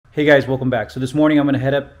Hey guys, welcome back. So this morning I'm going to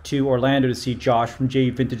head up to Orlando to see Josh from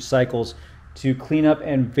Z50J Cycles to clean up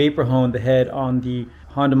and vapor hone the head on the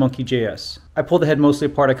Honda Monkey JS. I pulled the head mostly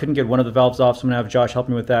apart. I couldn't get one of the valves off, so I'm going to have Josh help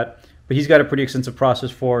me with that. But he's got a pretty extensive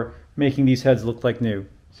process for making these heads look like new.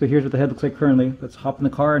 So here's what the head looks like currently. Let's hop in the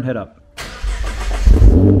car and head up.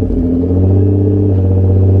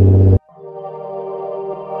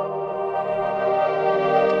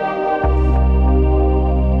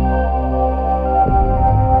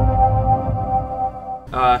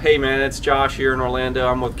 Hey man, it's Josh here in Orlando.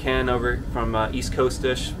 I'm with Ken over from East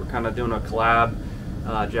Coastish. We're kind of doing a collab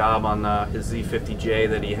job on his Z50J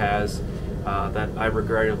that he has that I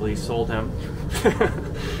regrettably sold him.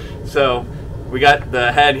 So we got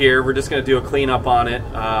the head here. We're just going to do a cleanup on it.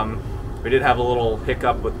 We did have a little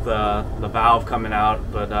hiccup with the valve coming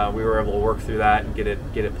out, but we were able to work through that and get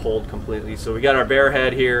it pulled completely. So we got our bare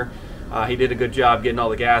head here. He did a good job getting all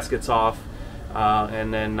the gaskets off.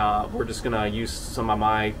 And then we're just going to use some of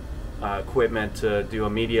my equipment to do a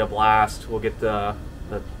media blast. We'll get the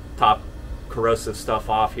top corrosive stuff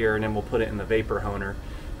off here, and then we'll put it in the vapor honer,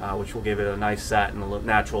 which will give it a nice satin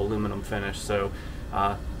natural aluminum finish. So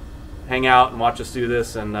hang out and watch us do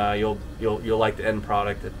this, and you'll like the end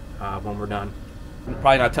product when we're done. I'm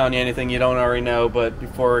probably not telling you anything you don't already know, but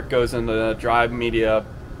before it goes into the dry media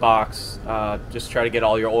box, just try to get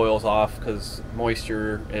all your oils off, because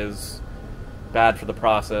moisture is bad for the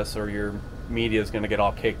process, or your media is going to get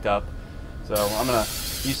all caked up. So I'm going to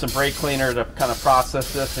use some brake cleaner to kind of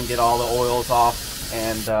process this and get all the oils off,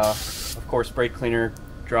 and of course brake cleaner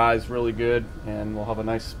dries really good, and we'll have a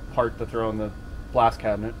nice part to throw in the blast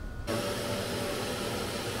cabinet. So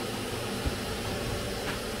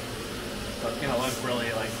it's going to look really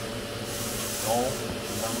like dull.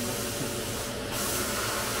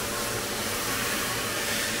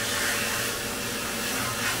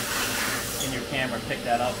 Can your camera pick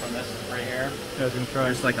that up from this right here? Yeah, I was going to try.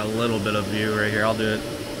 There's like a little bit of view right here. I'll do it.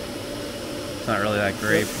 It's not really that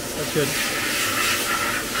great. Yep, that's good.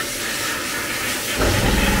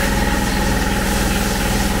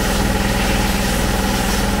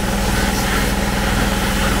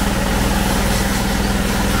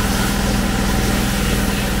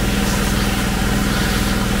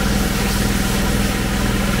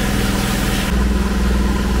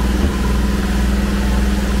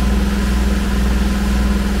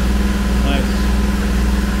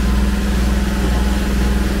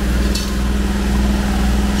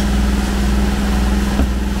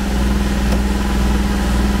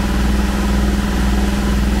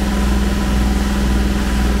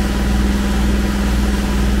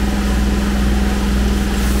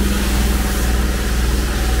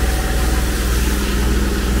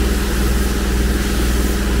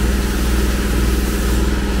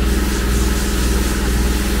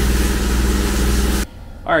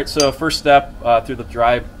 Alright, so first step through the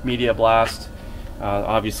dry media blast.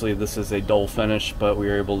 Obviously this is a dull finish, but we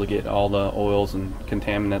were able to get all the oils and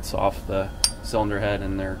contaminants off the cylinder head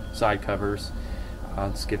and their side covers.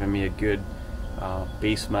 It's giving me a good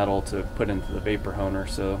base metal to put into the vapor honer.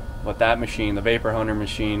 So what that machine, the vapor honer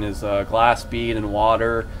machine, is a glass bead and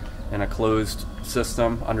water and a closed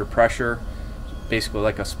system under pressure. Basically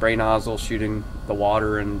like a spray nozzle shooting the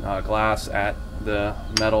water and glass at the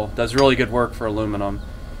metal. Does really good work for aluminum.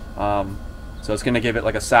 So it's going to give it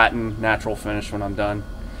like a satin natural finish when I'm done.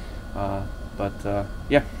 Yeah,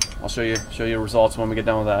 I'll show you the results when we get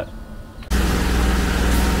done with that.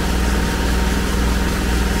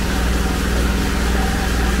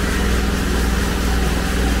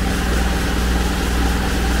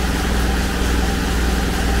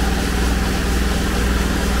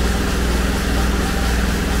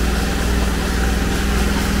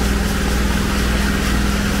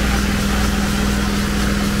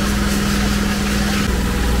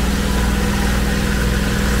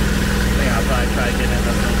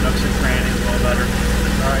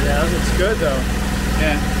 Alright, yeah, that looks good though.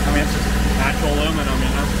 Yeah, I mean it's just natural aluminum, you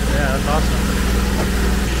know? Yeah, that's awesome.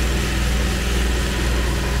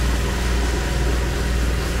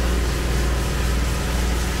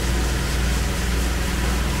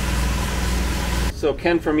 So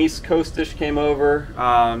Ken from East Coastish came over,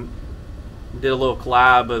 did a little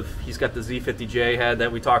collab of, he's got the Z50J head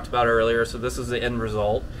that we talked about earlier, so this is the end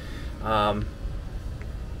result.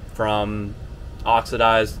 From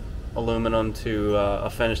oxidized aluminum to a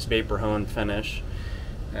finished vapor hone finish,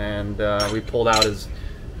 and we pulled out his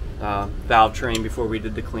valve train before we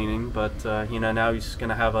did the cleaning, but you know, now he's going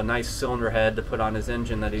to have a nice cylinder head to put on his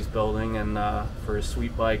engine that he's building, and for his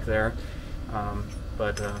sweet bike there.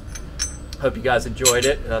 Hope you guys enjoyed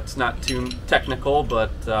it. It's not too technical,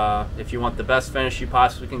 but if you want the best finish you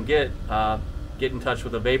possibly can get, get in touch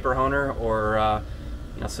with a vapor hunter or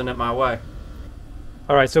send it my way.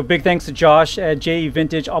 All right, so big thanks to Josh at JE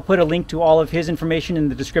Vintage. I'll put a link to all of his information in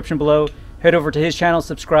the description below. Head over to his channel,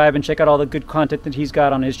 subscribe, and check out all the good content that he's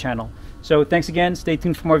got on his channel. So thanks again, stay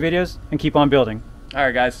tuned for more videos, and keep on building. All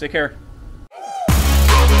right, guys, take care.